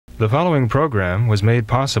The following program was made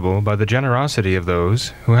possible by the generosity of those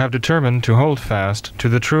who have determined to hold fast to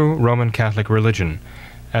the true Roman Catholic religion,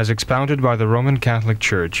 as expounded by the Roman Catholic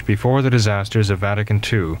Church before the disasters of Vatican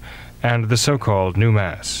II and the so-called New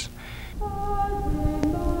Mass.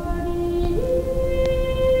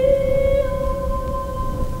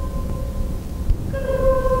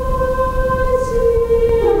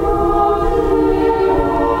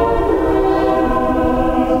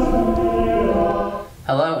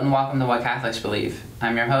 Hello and welcome to What Catholics Believe.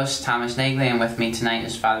 I'm your host, Thomas Nagley, and with me tonight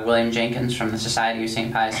is Father William Jenkins from the Society of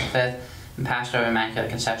St. Pius V and pastor of Immaculate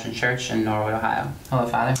Conception Church in Norwood, Ohio. Hello,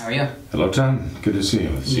 Father. How are you? Hello, Tom. Good to see you.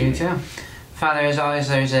 You too. Father, as always,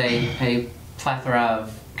 there's a plethora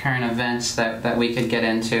of current events that we could get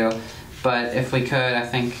into, but if we could, I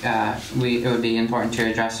think it would be important to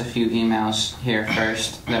address a few emails here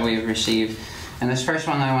first that we've received. And this first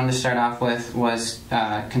one I wanted to start off with was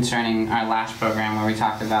concerning our last program where we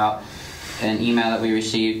talked about an email that we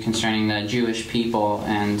received concerning the Jewish people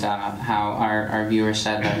and how our viewer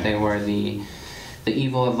said that they were the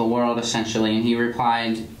evil of the world, essentially. And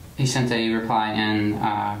he sent a reply in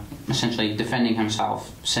essentially defending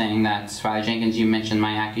himself, saying that, Father Jenkins, you mentioned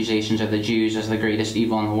my accusations of the Jews as the greatest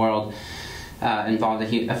evil in the world involved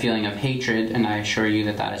a feeling of hatred, and I assure you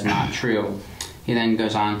that that is not true. He then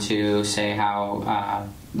goes on to say how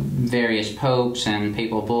various popes and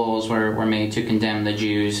papal bulls were made to condemn the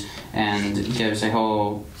Jews, and gives a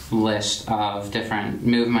whole list of different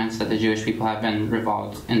movements that the Jewish people have been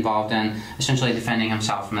involved in, essentially defending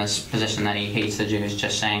himself from this position that he hates the Jews,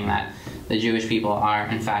 just saying that the Jewish people are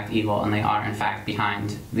in fact evil and they are in fact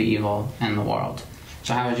behind the evil in the world.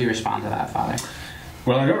 So how would you respond to that, Father?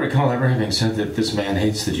 Well, I don't recall ever having said that this man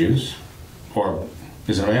hates the Jews, or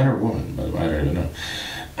is it a man or a woman? By the way, I don't even know.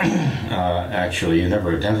 Actually, you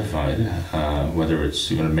never identified whether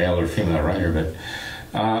it's even a male or female writer, but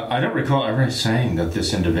I don't recall ever saying that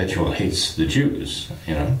this individual hates the Jews,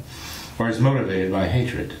 or is motivated by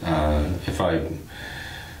hatred. If I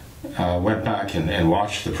went back and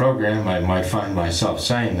watched the program, I might find myself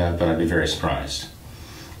saying that, but I'd be very surprised.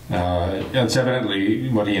 That's evidently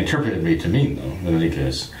what he interpreted me to mean, though, in any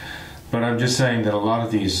case. But I'm just saying that a lot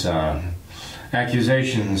of these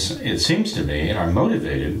accusations, it seems to me, are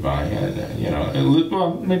motivated by,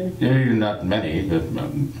 well, maybe not many, but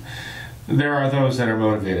there are those that are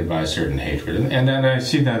motivated by a certain hatred. And I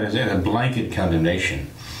see that as a blanket condemnation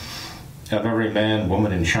of every man,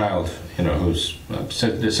 woman, and child, who's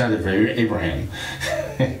descended from Abraham,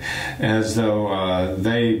 as though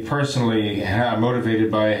they personally are motivated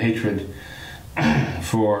by a hatred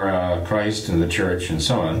for Christ and the Church and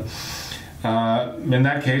so on. In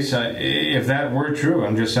that case, if that were true,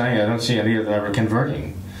 I'm just saying I don't see any of them ever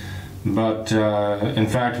converting. But in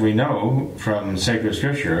fact, we know from sacred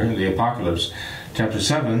scripture, the Apocalypse, chapter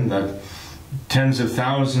 7, that tens of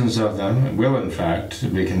thousands of them will in fact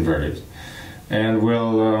be converted, and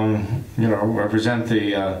will, represent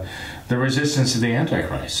the resistance to the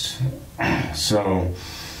Antichrist. So,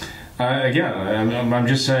 again, I'm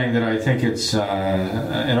just saying that I think it's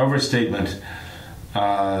an overstatement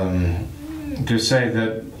to say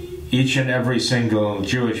that each and every single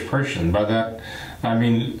Jewish person, by that I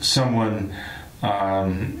mean someone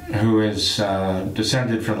who is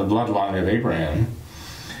descended from the bloodline of Abraham,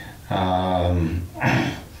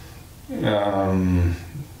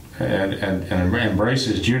 and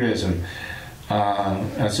embraces Judaism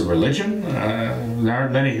as a religion. There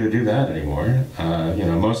aren't many who do that anymore.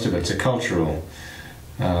 Most of it's a cultural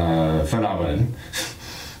phenomenon.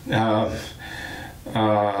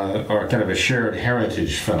 Or kind of a shared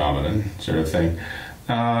heritage phenomenon sort of thing,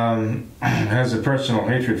 has a personal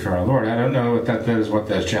hatred for our Lord. I don't know what that is what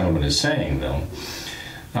that gentleman is saying, though.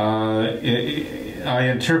 I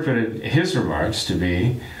interpreted his remarks to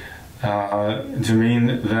mean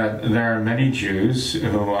that there are many Jews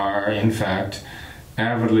who are, in fact,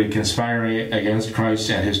 avidly conspiring against Christ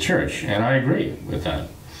and his Church, and I agree with that.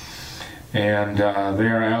 And they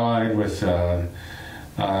are allied with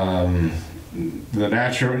the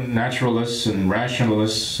naturalists and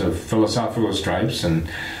rationalists of philosophical stripes, and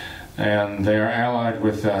they are allied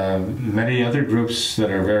with many other groups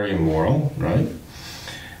that are very immoral, right?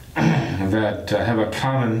 That have a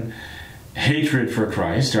common hatred for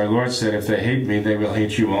Christ. Our Lord said, if they hate me, they will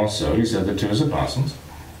hate you also. He said that to his apostles.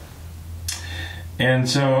 And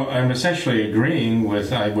so I'm essentially agreeing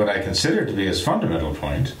with what I consider to be his fundamental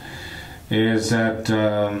point, is that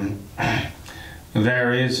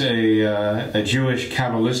there is a Jewish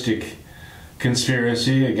Kabbalistic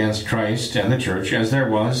conspiracy against Christ and the Church, as there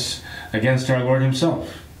was against our Lord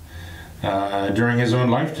himself during his own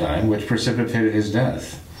lifetime, which precipitated his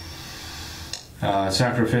death.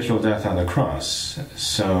 sacrificial death on the cross.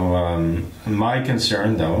 So my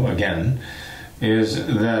concern, though, again, is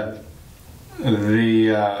that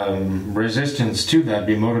the resistance to that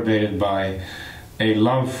be motivated by a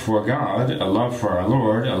love for God, a love for our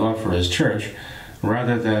Lord, a love for His church,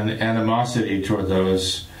 rather than animosity toward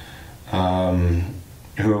those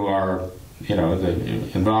who are,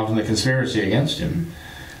 involved in the conspiracy against Him.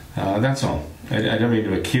 That's all. I don't mean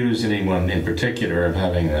to accuse anyone in particular of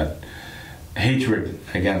having that hatred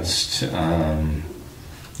against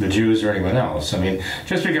the Jews or anyone else. I mean,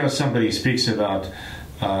 just because somebody speaks about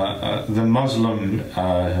the Muslim,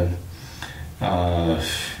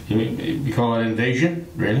 you call it invasion,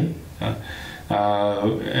 really?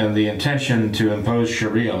 And the intention to impose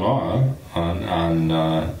Sharia law on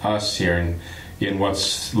us here in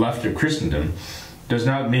what's left of Christendom does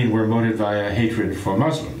not mean we're motivated by a hatred for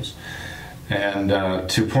Muslims. And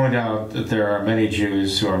to point out that there are many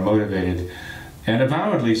Jews who are motivated, and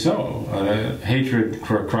avowedly so, hatred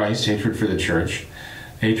for Christ, hatred for the church,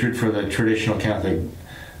 hatred for the traditional Catholic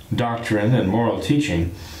doctrine and moral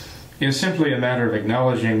teaching, is simply a matter of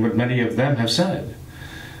acknowledging what many of them have said.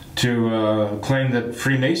 To claim that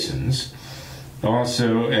Freemasons,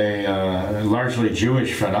 also a largely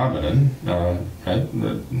Jewish phenomenon, right?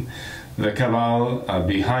 The cabal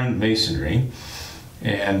behind Masonry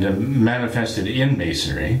and manifested in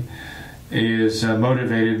Masonry, is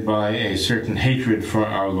motivated by a certain hatred for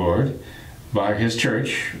our Lord, by His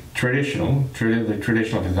church, traditional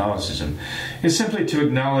Catholicism, is simply to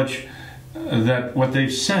acknowledge that what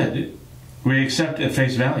they've said, we accept at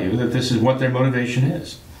face value that this is what their motivation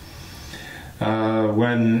is.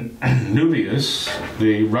 When Nubius,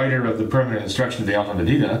 the writer of the Permanent Instruction of the Alta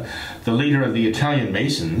Medina, the leader of the Italian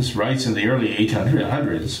Masons, writes in the early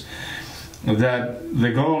 1800s that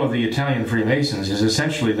the goal of the Italian Freemasons is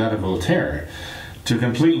essentially that of Voltaire, to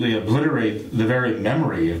completely obliterate the very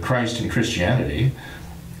memory of Christ and Christianity,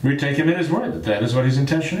 we take him at his word that that is what his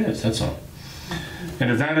intention is, that's all. And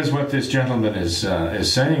if that is what this gentleman is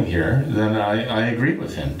saying here, then I agree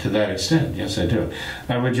with him to that extent. Yes, I do.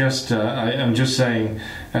 I would just, I'm just saying,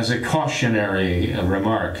 as a cautionary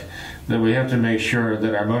remark, that we have to make sure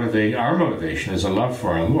that our motivation is a love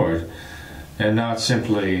for our Lord, and not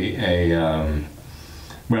simply a,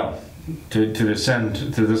 to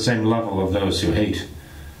descend to the same level of those who hate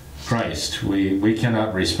Christ. We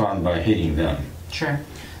cannot respond by hating them. Sure.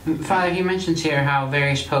 Father, he mentions here how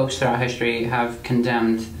various popes throughout history have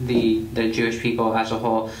condemned the Jewish people as a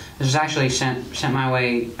whole. This was actually sent my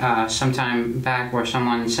way sometime back, where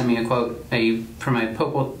someone sent me a quote from a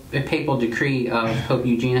papal decree of Pope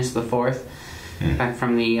Eugenius IV, back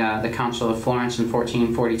from the Council of Florence in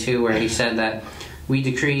 1442, where he said that we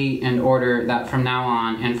decree and order that from now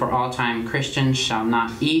on and for all time Christians shall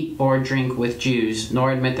not eat or drink with Jews,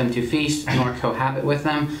 nor admit them to feast, nor cohabit with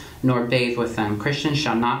them, nor bathe with them. Christians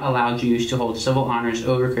shall not allow Jews to hold civil honors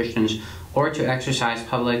over Christians or to exercise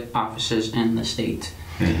public offices in the state.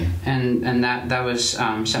 And that was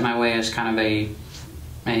sent my way as kind of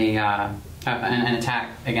an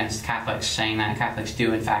attack against Catholics, saying that Catholics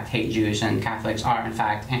do in fact hate Jews and Catholics are in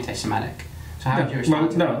fact anti-Semitic. So how would you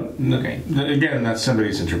respond to that? Okay. Again, that's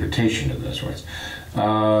somebody's interpretation of those words.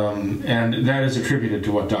 And that is attributed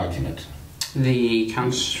to what document? The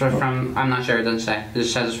council from, I'm not sure, it doesn't say. It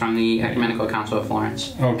says it's from the Ecumenical Council of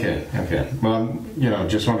Florence. Okay. Well, I'm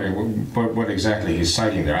just wondering what exactly he's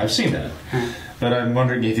citing there. I've seen that. But I'm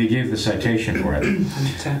wondering if he gave the citation for it.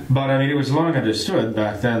 But I mean, it was long understood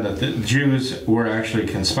back then that the Jews were actually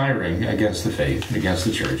conspiring against the faith, against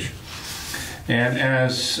the church. And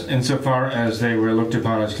insofar as they were looked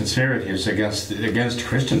upon as conspirators against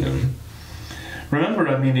Christendom, remember,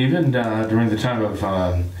 I mean, even during the time of,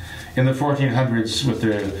 in the 1400s with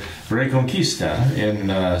the Reconquista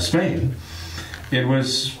in Spain, it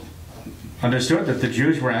was understood that the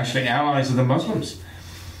Jews were actually allies of the Muslims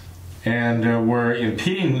and were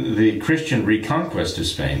impeding the Christian reconquest of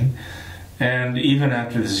Spain. And even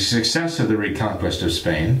after the success of the reconquest of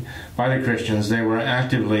Spain by the Christians, they were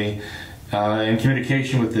actively in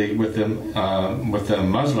communication with the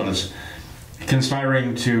Muslims,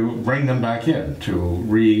 conspiring to bring them back in, to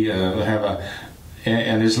have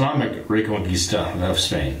an Islamic reconquista of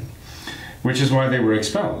Spain, which is why they were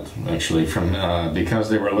expelled, actually, from because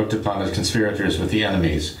they were looked upon as conspirators with the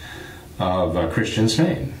enemies of Christian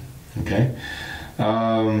Spain. Okay,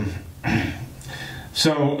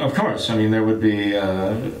 so of course, I mean, there would be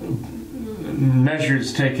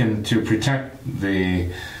measures taken to protect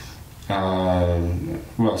the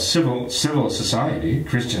civil society,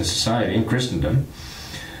 Christian society in Christendom,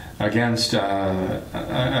 against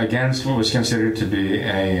what was considered to be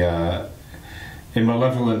a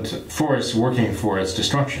malevolent force working for its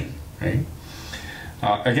destruction, right?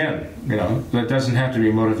 Again, that doesn't have to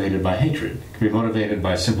be motivated by hatred. It can be motivated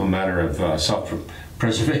by a simple matter of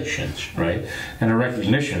self-preservation, right? And a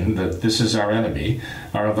recognition that this is our enemy,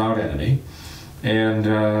 our avowed enemy,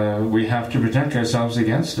 and we have to protect ourselves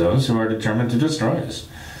against those who are determined to destroy us.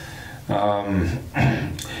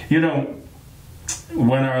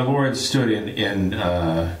 When our Lord stood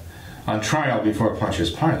on trial before Pontius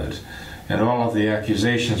Pilate, and all of the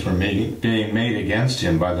accusations were being made against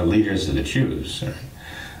him by the leaders of the Jews, right?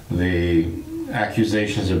 The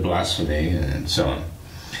accusations of blasphemy and so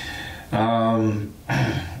on.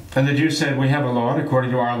 And the Jews said, we have a law, and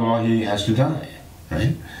according to our law he has to die,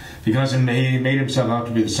 right? Because he made himself out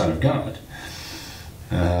to be the Son of God.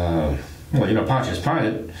 Pontius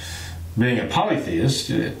Pilate, being a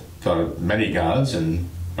polytheist, thought of many gods, and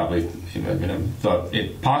probably thought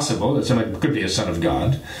it possible that somebody could be a son of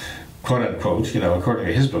God, quote unquote, according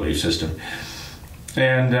to his belief system.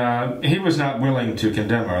 And he was not willing to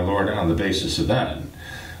condemn our Lord on the basis of that.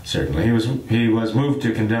 Certainly, he was moved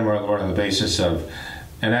to condemn our Lord on the basis of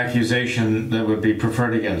an accusation that would be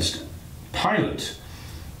preferred against Pilate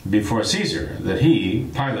before Caesar, that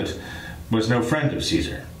Pilate, was no friend of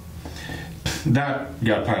Caesar. That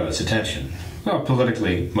got Pilate's attention. Well,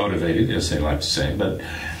 politically motivated, as they like to say, but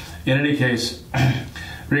in any case,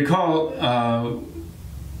 recall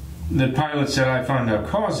that Pilate said, I found no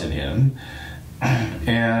cause in him,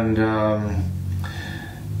 and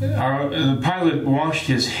Pilate washed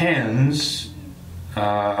his hands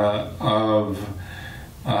of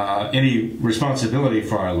any responsibility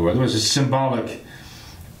for our Lord. There was a symbolic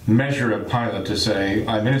measure of Pilate to say,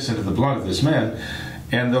 I'm innocent of the blood of this man.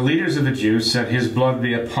 And the leaders of the Jews said, his blood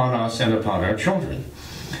be upon us and upon our children.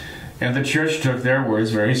 And the church took their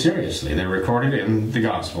words very seriously. They recorded in the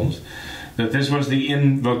Gospels that this was the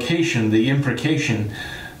invocation, the imprecation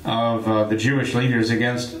of the Jewish leaders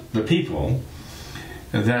against the people,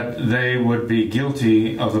 that they would be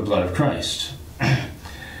guilty of the blood of Christ.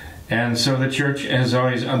 And so the church has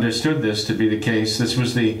always understood this to be the case. This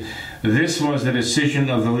was the decision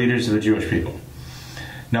of the leaders of the Jewish people.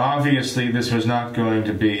 Now, obviously, this was not going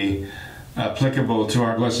to be applicable to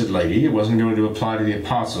our Blessed Lady. It wasn't going to apply to the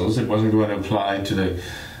apostles. It wasn't going to apply to the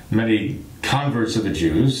many converts of the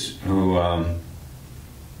Jews who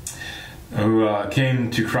came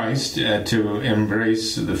to Christ to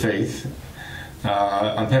embrace the faith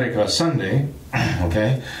on Pentecost Sunday.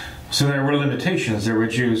 Okay, so there were limitations. There were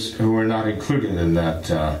Jews who were not included in that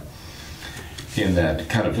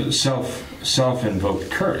kind of self-invoked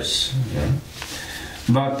curse. Yeah?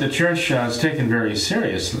 But the church has taken very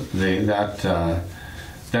seriously that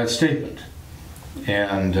statement,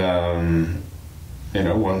 and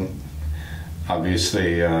one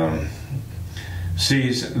obviously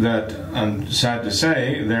sees that. I'm sad to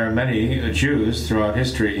say there are many Jews throughout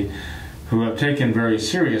history who have taken very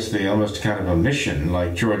seriously almost kind of a mission,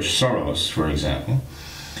 like George Soros, for example.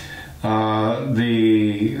 A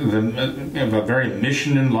very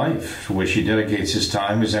mission in life, for which he dedicates his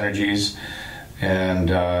time, his energies, and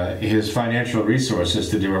his financial resources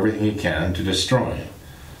to do everything he can to destroy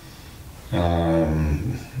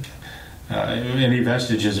any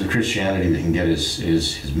vestiges of Christianity that he can get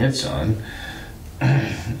his mitts on.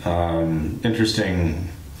 Interesting.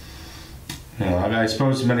 I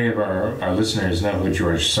suppose many of our listeners know who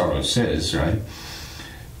George Soros is, right?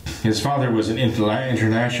 His father was an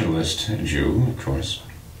internationalist Jew, of course,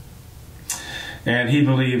 and he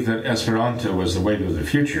believed that Esperanto was the way to the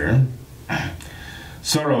future.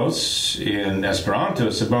 Soros in Esperanto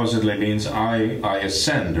supposedly means I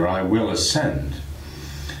ascend, or I will ascend.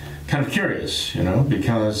 Kind of curious,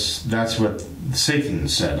 because that's what Satan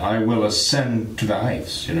said. I will ascend to the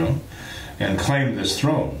heights, and claim this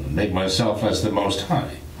throne, and make myself as the Most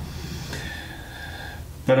High.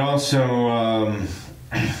 But also,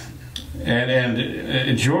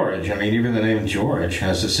 and George, even the name George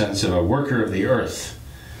has a sense of a worker of the earth.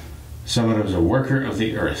 Someone who's a worker of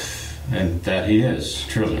the earth. And that he is,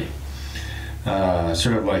 truly.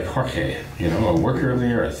 Sort of like Jorge, a worker of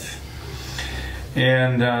the earth.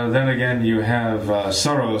 And then again, you have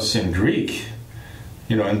Soros in Greek.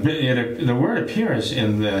 And the word appears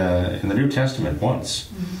in the New Testament once.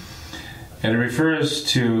 Mm-hmm. And it refers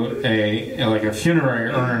to like a funerary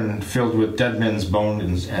urn filled with dead men's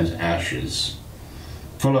bones and ashes.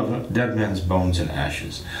 Full of dead men's bones and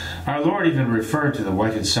ashes. Our Lord even referred to the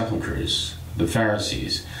whited sepulchres, the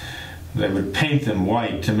Pharisees. They would paint them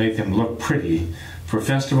white to make them look pretty for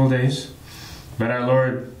festival days. But our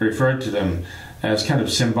Lord referred to them as kind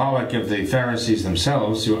of symbolic of the Pharisees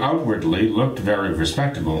themselves, who outwardly looked very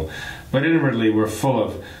respectable, but inwardly were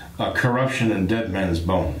full corruption in dead men's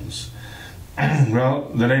bones.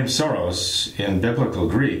 Well, the name Soros in biblical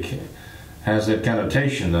Greek has that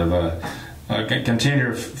connotation of a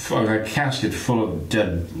container, a casket full of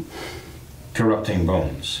dead, corrupting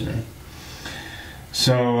bones. You know?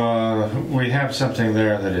 So we have something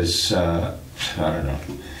there that is, I don't know,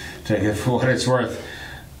 take it for what it's worth,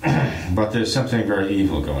 but there's something very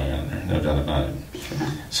evil going on there, no doubt about it.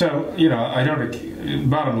 So, you know,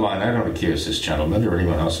 bottom line, I don't accuse this gentleman or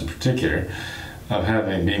anyone else in particular of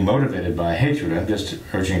being motivated by hatred. I'm just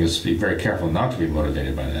urging us to be very careful not to be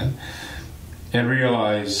motivated by that, and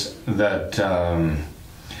realize that,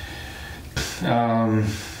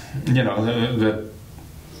 you know,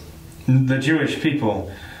 the Jewish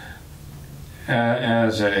people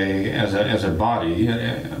as a body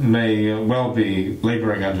may well be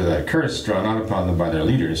laboring under that curse drawn out upon them by their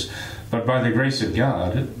leaders, but by the grace of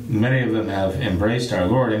God, many of them have embraced our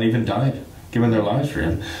Lord and even died, given their lives for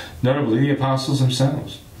Him, notably the apostles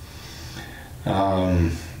themselves.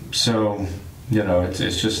 So, you know,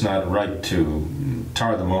 it's just not right to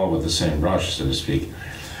tar them all with the same brush, so to speak.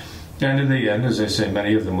 And in the end, as I say,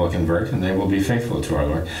 many of them will convert and they will be faithful to our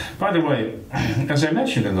Lord. By the way, as I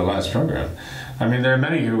mentioned in the last program, I mean, there are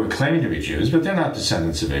many who claim to be Jews, but they're not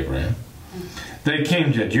descendants of Abraham. They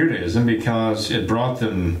came to Judaism because it brought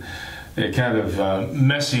them a kind of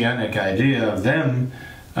messianic idea of them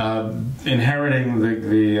inheriting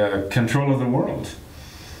the control of the world.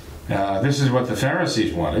 This is what the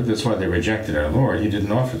Pharisees wanted. That's why they rejected our Lord. He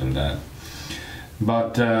didn't offer them that.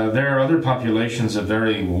 But there are other populations of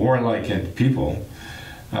very warlike people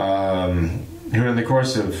who in the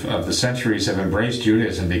course of the centuries have embraced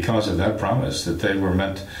Judaism because of that promise that they were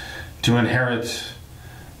meant to inherit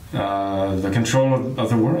the control of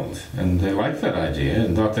the world. And they liked that idea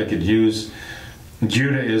and thought they could use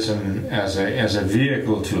Judaism as a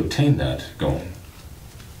vehicle to obtain that goal.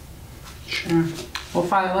 Sure. Well,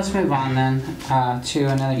 Father, let's move on then to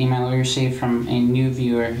another email we received from a new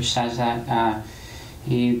viewer who says that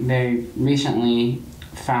he very recently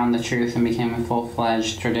found the truth and became a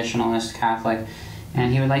full-fledged traditionalist Catholic,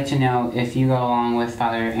 and he would like to know if you go along with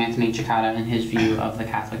Father Anthony Cicada in his view of the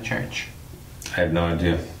Catholic Church. I have no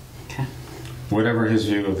idea. Okay. Whatever his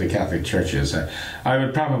view of the Catholic Church is, I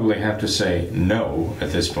would probably have to say no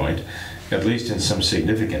at this point, at least in some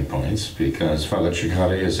significant points, because Father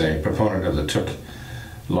Cicada is a proponent of the Took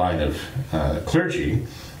line of clergy,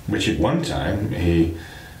 which at one time he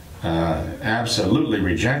absolutely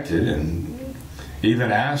rejected, and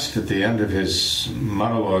even asked at the end of his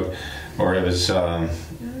monologue or of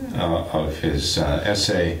his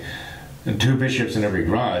essay, "Two bishops in every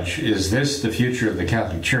garage, is this the future of the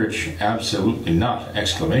Catholic Church? Absolutely not!"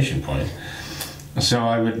 Exclamation point. So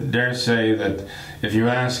I would dare say that if you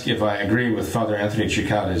ask if I agree with Father Anthony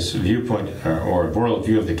Cicada's viewpoint or world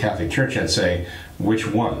view of the Catholic Church, I'd say which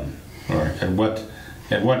one, or at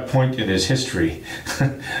what point in his history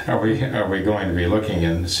are we going to be looking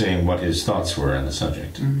and seeing what his thoughts were on the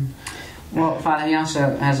subject? Mm-hmm. Well, Father, he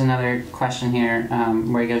also has another question here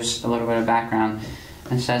where he gives a little bit of background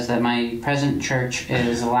and says that my present church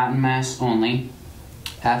is Latin Mass only,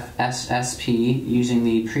 FSSP, using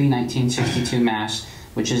the pre-1962 Mass,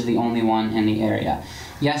 which is the only one in the area.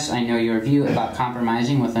 Yes, I know your view about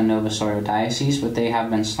compromising with the Novus Ordo diocese, but they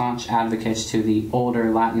have been staunch advocates to the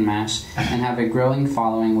older Latin Mass and have a growing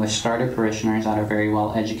following with starter parishioners that are very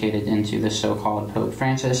well educated into the so-called Pope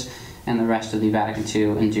Francis and the rest of the Vatican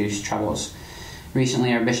II-induced troubles.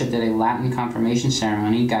 Recently, our bishop did a Latin confirmation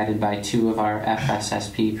ceremony guided by two of our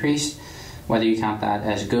FSSP priests. Whether you count that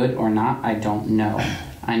as good or not, I don't know.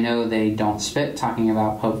 I know they don't spit talking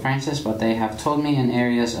about Pope Francis, but they have told me in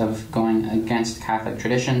areas of going against Catholic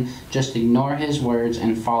tradition, just ignore his words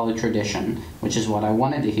and follow tradition, which is what I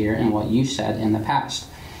wanted to hear and what you said in the past.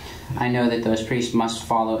 I know that those priests must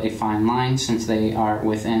follow a fine line since they are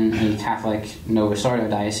within a Catholic Novus Ordo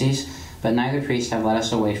diocese, but neither priest have led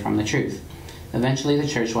us away from the truth. Eventually the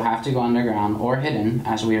church will have to go underground or hidden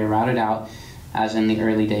as we are routed out as in the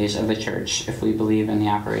early days of the church, if we believe in the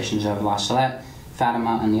apparitions of La Salette,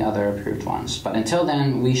 Fatima, and the other approved ones. But until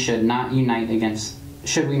then, we should not unite against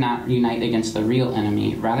the real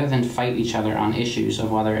enemy, rather than fight each other on issues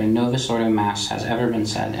of whether a Novus Ordo Mass has ever been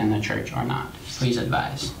said in the church or not. Please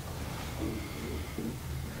advise.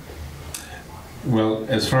 Well,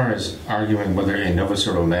 as far as arguing whether a Novus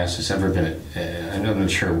Ordo Mass has ever been, I'm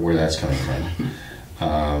not sure where that's coming from,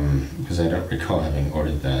 because I don't recall having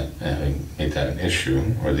ordered that, having made that an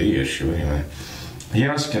issue, or the issue anyway. He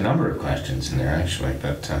asked a number of questions in there, actually,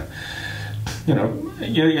 but,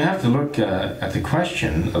 you have to look at the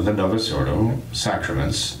question of the Novus Ordo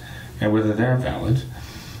sacraments and whether they're valid.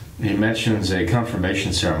 he mentions a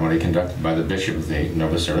confirmation ceremony conducted by the bishop of the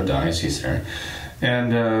Novus Ordo diocese there.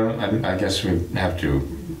 And I guess we have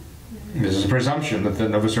to, this is a presumption that the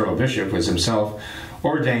Novus Ordo bishop was himself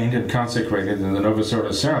ordained and consecrated in the Novus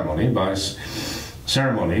Ordo ceremony by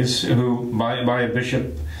ceremonies by a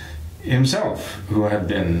bishop himself, who had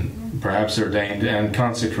been perhaps ordained and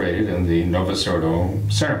consecrated in the Novus Ordo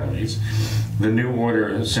ceremonies, the new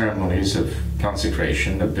order ceremonies of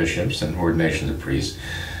consecration of bishops and ordination of priests.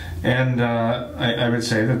 And I would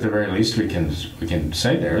say that the very least we can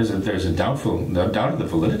say there is that there's a doubt of the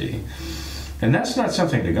validity. And that's not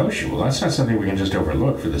something negotiable. That's not something we can just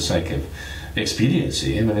overlook for the sake of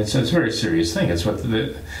expediency. I mean, it's a very serious thing. It's what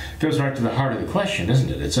goes right to the heart of the question, isn't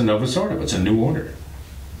it? It's a Novus Ordo. It's a new order.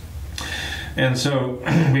 And so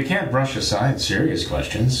we can't brush aside serious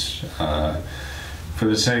questions for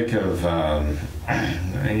the sake of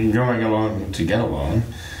going along to get along.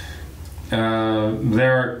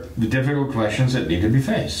 There are difficult questions that need to be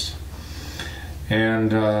faced.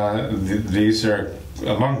 And these are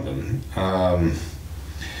among them.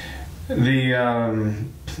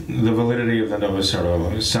 The validity of the Novus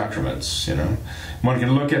Ordo sacraments, you know. One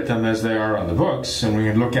can look at them as they are on the books, and we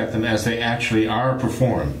can look at them as they actually are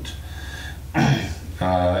performed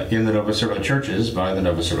in the Novus Ordo churches by the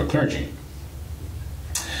Novus Ordo clergy.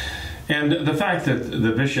 And the fact that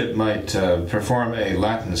the bishop might perform a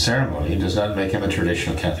Latin ceremony does not make him a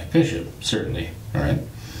traditional Catholic bishop, certainly, all right?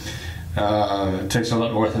 It takes a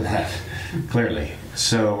lot more than that, clearly.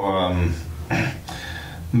 So,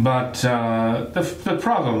 but the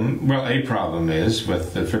problem, well, a problem is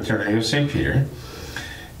with the Fraternity of St. Peter,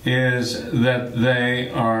 is that they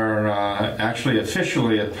are actually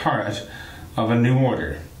officially a part of a new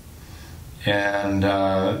order. And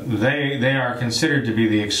they are considered to be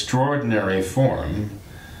the extraordinary form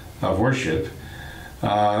of worship.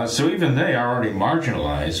 So even they are already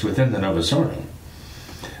marginalized within the Novus Ordo.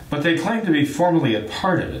 But they claim to be formally a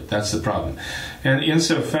part of it. That's the problem. And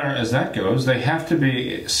insofar as that goes, they have to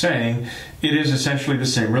be saying it is essentially the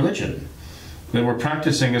same religion. That we're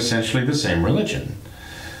practicing essentially the same religion.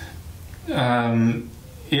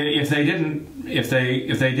 If they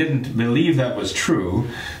didn't believe that was true,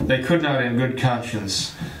 they could not in good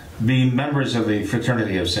conscience be members of the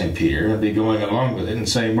Fraternity of St. Peter and be going along with it and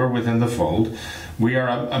saying we're within the fold. We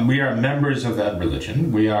are members of that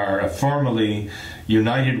religion. We are formally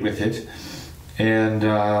united with it. And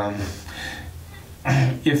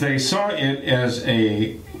if they saw it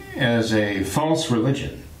as a false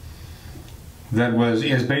religion that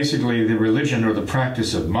is basically the religion or the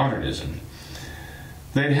practice of modernism,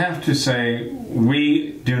 they'd have to say,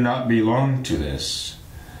 we do not belong to this.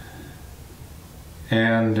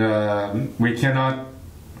 And we cannot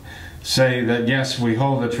say that, yes, we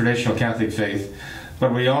hold the traditional Catholic faith,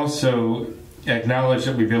 but we also acknowledge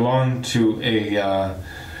that we belong to a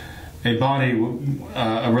body,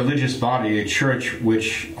 a religious body, a church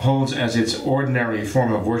which holds as its ordinary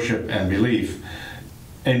form of worship and belief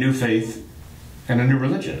a new faith and a new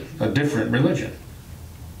religion, a different religion.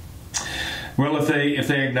 Well, if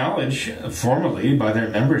they acknowledge formally by their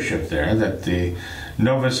membership there that the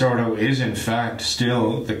Novus Ordo is in fact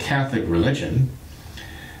still the Catholic religion,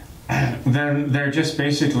 then they're just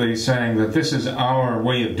basically saying that this is our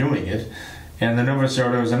way of doing it, and the Novus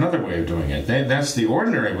Ordo is another way of doing it. That's the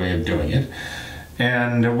ordinary way of doing it,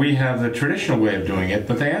 and we have the traditional way of doing it,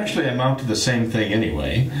 but they actually amount to the same thing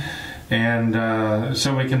anyway, and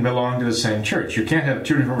so we can belong to the same church. You can't have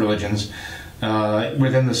two different religions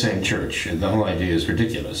within the same church. The whole idea is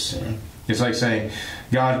ridiculous. It's like saying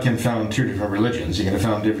God can found two different religions. He can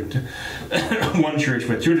found one church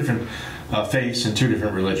with two different faiths and two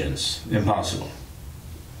different religions. Impossible.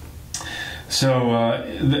 So,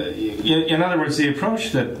 in other words, the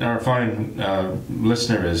approach that our fine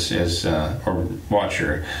listener or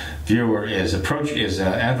watcher, viewer is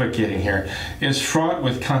advocating here is fraught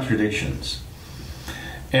with contradictions.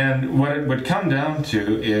 And what it would come down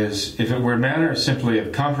to is, if it were a matter simply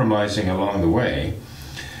of compromising along the way,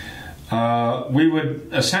 we would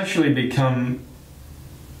essentially become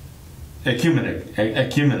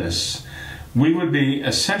ecumenists. We would be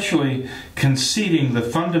essentially conceding the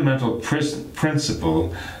fundamental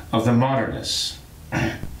principle of the modernists.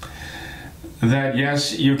 That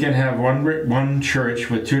yes, you can have one church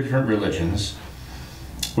with two different religions,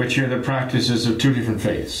 which are the practices of two different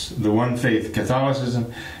faiths. The one faith,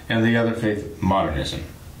 Catholicism, and the other faith, modernism.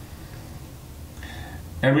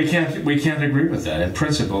 And we can't agree with that. In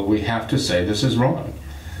principle, we have to say this is wrong,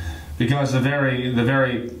 because the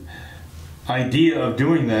very idea of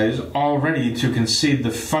doing that is already to concede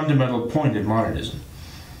the fundamental point of modernism,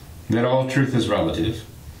 that all truth is relative.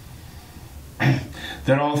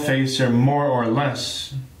 that all faiths are more or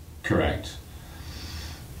less correct,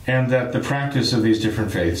 and that the practice of these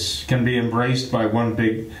different faiths can be embraced by one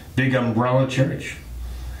big umbrella church.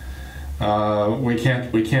 We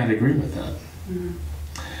can't agree with that.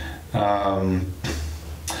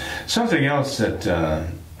 Something else that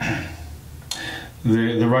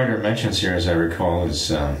the writer mentions here, as I recall,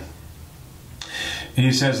 is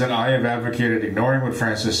he says that I have advocated ignoring what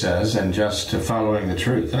Francis says and just following the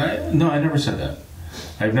truth. And I never said that.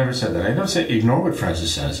 I've never said that. I don't say ignore what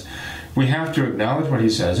Francis says. We have to acknowledge what he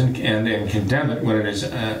says and condemn it when it is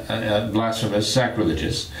blasphemous,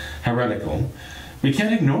 sacrilegious, heretical. We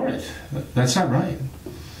can't ignore it. That's not right.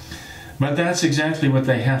 But that's exactly what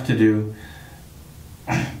they have to do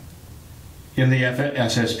in the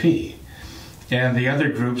FSSP and the other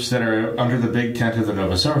groups that are under the big tent of the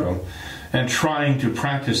Novus Ordo and trying to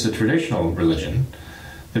practice the traditional religion,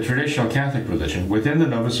 the traditional Catholic religion, within the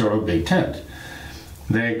Novus Ordo big tent.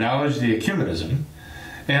 They acknowledge the ecumenism,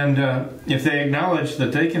 and if they acknowledge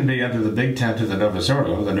that they can be under the big tent of the Novus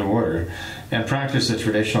Ordo, the New Order, and practice the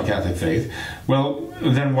traditional Catholic faith, well,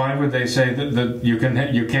 then why would they say that you can't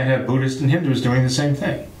have Buddhists and Hindus doing the same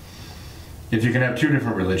thing? If you can have two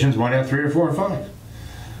different religions, why not 3 or 4 or 5?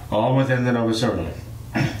 All within the Novus Ordo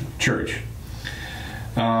Church.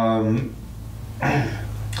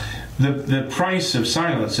 The price of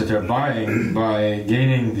silence that they're buying by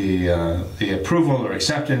gaining the approval or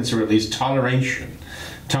acceptance or at least toleration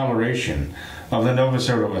of the Novus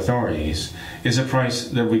Ordo authorities is a price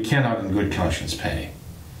that we cannot in good conscience pay.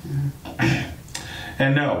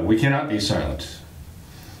 And no, we cannot be silent.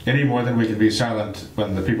 Any more than we can be silent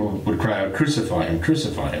when the people would cry out, crucify him,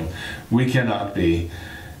 crucify him. We cannot be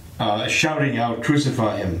shouting out,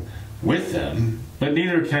 crucify him with them, but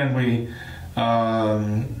neither can we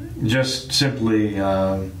just simply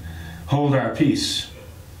hold our peace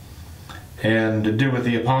and do what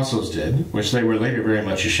the apostles did, which they were later very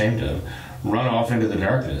much ashamed of, run off into the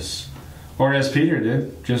darkness. Or as Peter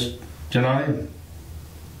did, just deny him.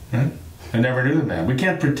 Right? I never knew the man. We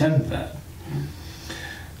can't pretend that.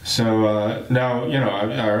 So now,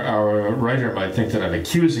 our writer might think that I'm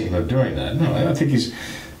accusing him of doing that. No, I think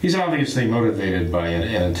he's obviously motivated by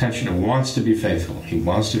an intention of wants to be faithful. He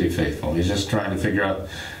wants to be faithful. He's just trying to figure out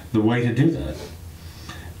the way to do that.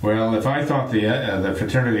 Well, if I thought the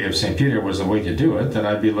Fraternity of St. Peter was the way to do it, then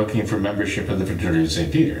I'd be looking for membership of the Fraternity of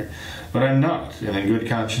St. Peter. But I'm not, and in good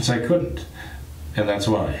conscience I couldn't. And that's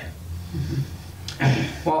why.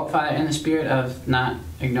 Well, Father, in the spirit of not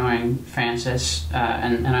ignoring Francis,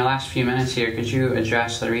 and in our last few minutes here, could you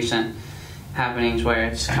address the recent happenings where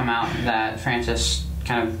it's come out that Francis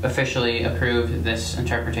kind of officially approved this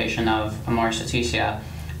interpretation of Amoris Laetitia,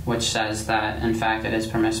 which says that, in fact, it is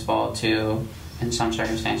permissible to, in some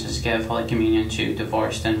circumstances, give Holy Communion to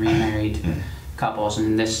divorced and remarried couples,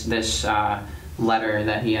 and this letter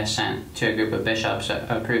that he has sent to a group of bishops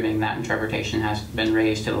approving that interpretation has been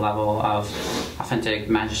raised to the level of authentic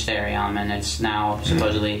magisterium, and it's now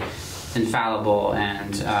supposedly infallible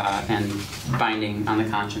and binding on the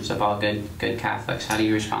conscience of all good Catholics. How do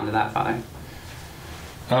you respond to that, Father?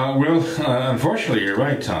 Well, unfortunately, you're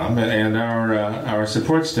right, Tom, and our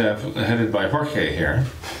support staff, headed by Jorge here,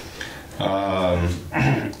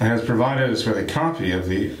 has provided us with a copy of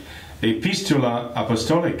the Epistula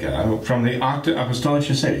Apostolica from the Acta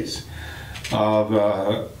Apostolica Sedis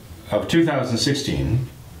of 2016,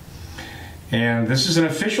 and this is an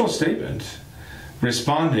official statement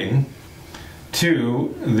responding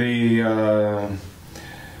to the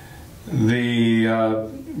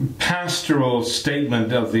pastoral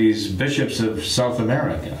statement of these bishops of South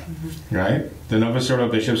America, right? The Novus Ordo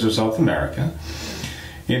bishops of South America,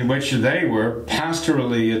 in which they were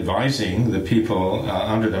pastorally advising the people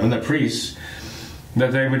under them and the priests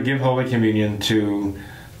that they would give Holy Communion to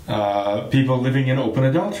people living in open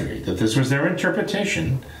adultery. That this was their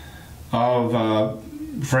interpretation of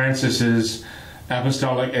Francis's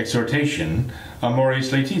apostolic exhortation,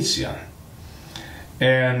 Amoris Laetitia.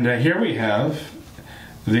 And here we have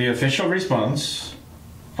the official response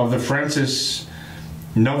of the Francis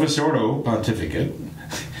Novus Ordo pontificate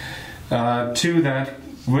to that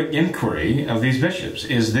inquiry of these bishops.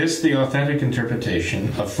 Is this the authentic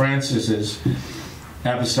interpretation of Francis's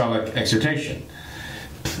apostolic exhortation?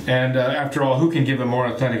 And after all, who can give a more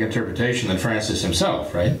authentic interpretation than Francis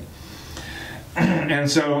himself, right? And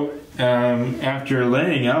so, after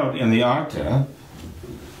laying out in the Acta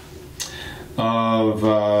of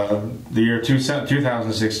the year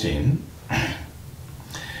 2016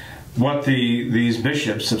 what these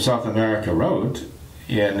bishops of South America wrote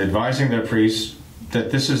in advising their priests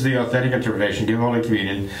that this is the authentic interpretation, give Holy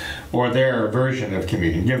Communion, or their version of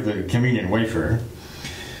communion, give the communion wafer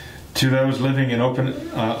to those living in open,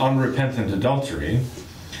 unrepentant adultery,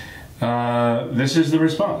 this is the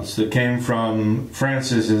response that came from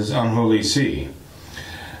Francis's unholy see.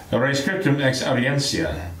 Re scriptum ex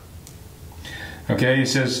audientia. Okay, he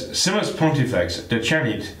says, Simus pontifex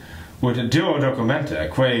decernit ut duo documenta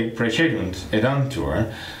quae precedunt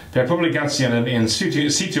edantur per publicationem in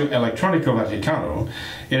situ electronico Vaticano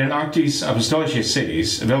in an actis apostolicae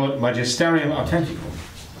sedis velut magisterium authenticum.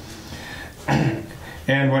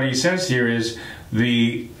 And what he says here is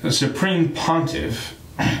the Supreme Pontiff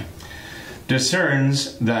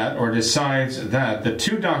discerns that, or decides that, the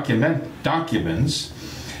two documents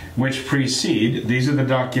which precede, these are the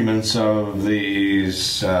documents of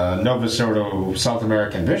these Novus Ordo South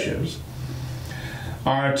American bishops,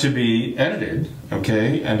 are to be edited,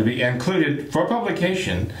 okay, and to be included for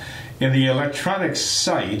publication in the electronic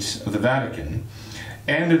site of the Vatican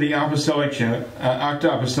and of the Acta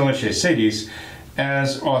Apostolicae Sedis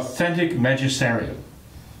as authentic magisterium.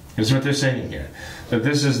 This is what they're saying here. That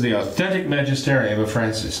this is the authentic magisterium of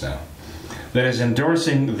Francis now, that is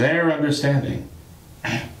endorsing their understanding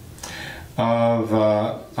of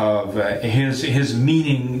his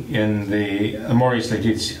meaning in the Amoris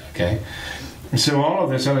Laetitia. Okay, so all of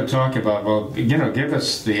this other talk about, well, you know, give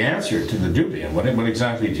us the answer to the dubium. What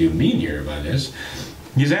exactly do you mean here by this?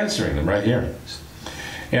 He's answering them right here.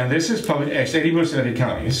 And this is published ex edibus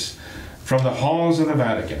Vaticanis from the halls of the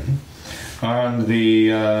Vatican on the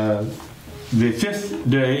 5th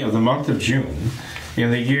day of the month of June in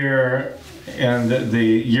the year. And the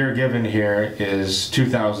year given here is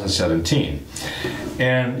 2017.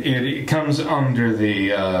 And it comes under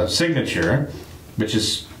the signature, which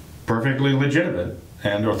is perfectly legitimate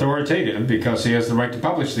and authoritative because he has the right to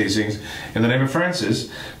publish these things in the name of Francis,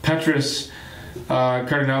 Petrus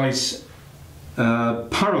Cardinalis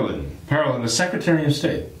Parolin, the Secretary of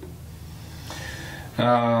State.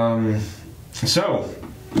 So,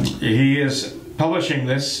 he is publishing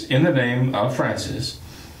this in the name of Francis.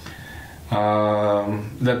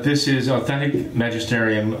 That this is authentic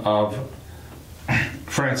magisterium of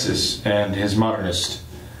Francis and his modernist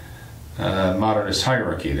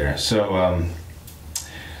hierarchy there. So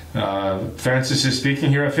Francis is speaking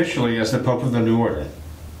here officially as the Pope of the New Order.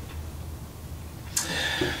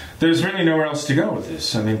 There's really nowhere else to go with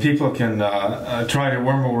this. I mean, people can try to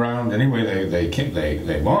worm around any way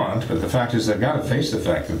they want, but the fact is they've got to face the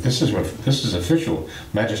fact that this is official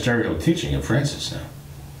magisterial teaching of Francis now.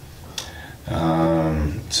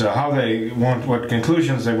 So how what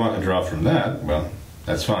conclusions they want to draw from that, well,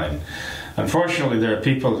 that's fine. Unfortunately, there are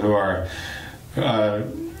people who are,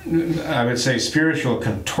 I would say, spiritual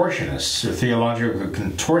contortionists or theological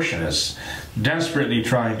contortionists, desperately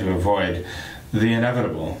trying to avoid the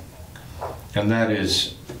inevitable. And that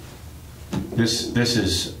is, this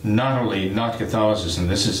is not only not Catholicism,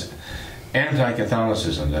 this is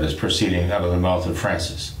anti-Catholicism that is proceeding out of the mouth of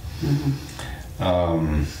Francis.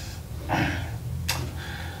 Mm-hmm.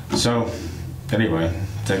 So, anyway,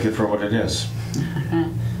 take it for what it is.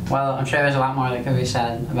 Well, I'm sure there's a lot more that could be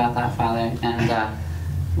said about that, Father, and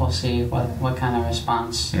we'll see what kind of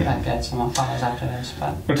response that gets and what follows after this.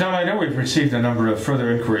 But well, Tom, I know we've received a number of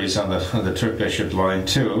further inquiries on the Turk Bishop line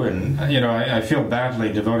too, and you know, I feel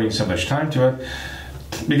badly devoting so much time to it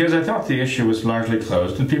because I thought the issue was largely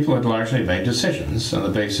closed and people had largely made decisions on the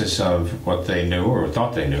basis of what they knew or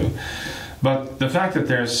thought they knew. But the fact that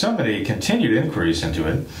there's so many continued inquiries into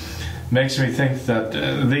it makes me think that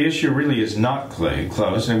the issue really is not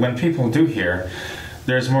closed. And when people do hear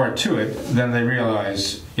there's more to it, then they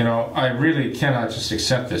realize, you know, I really cannot just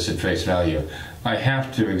accept this at face value. I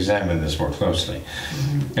have to examine this more closely.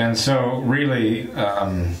 Mm-hmm. And so really,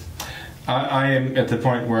 I am at the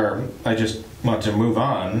point where I just want to move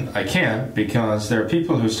on. I can't because there are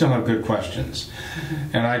people who still have good questions.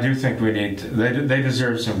 Mm-hmm. And I do think they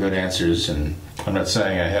deserve some good answers. And I'm not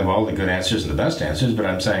saying I have all the good answers and the best answers, but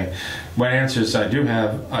I'm saying what answers I do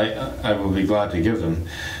have, I will be glad to give them.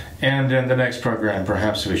 And in the next program,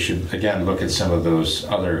 perhaps we should again look at some of those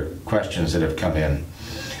other questions that have come in.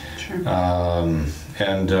 Sure.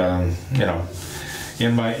 You know,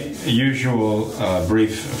 in my usual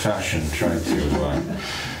brief fashion, try to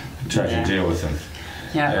deal with them.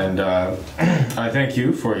 Yeah. And I thank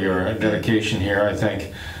you for your dedication here. I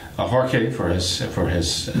thank Jorge for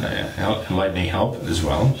his enlightening help as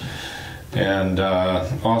well, and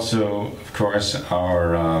also, of course,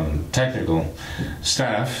 our technical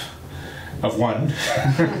staff of one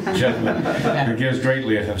gentleman who gives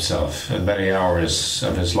greatly of himself and many hours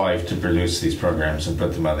of his life to produce these programs and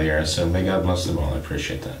put them on the air. So may God bless them all. I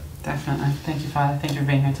appreciate that. Definitely. Thank you, Father. Thank you for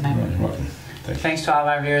being here tonight. You're welcome. Thanks to all of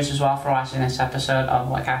our viewers as well for watching this episode of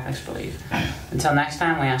What Catholics Believe. Until next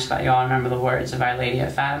time, we ask that you all remember the words of Our Lady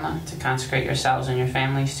of Fatima, to consecrate yourselves and your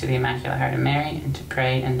families to the Immaculate Heart of Mary, and to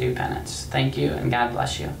pray and do penance. Thank you, and God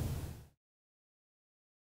bless you.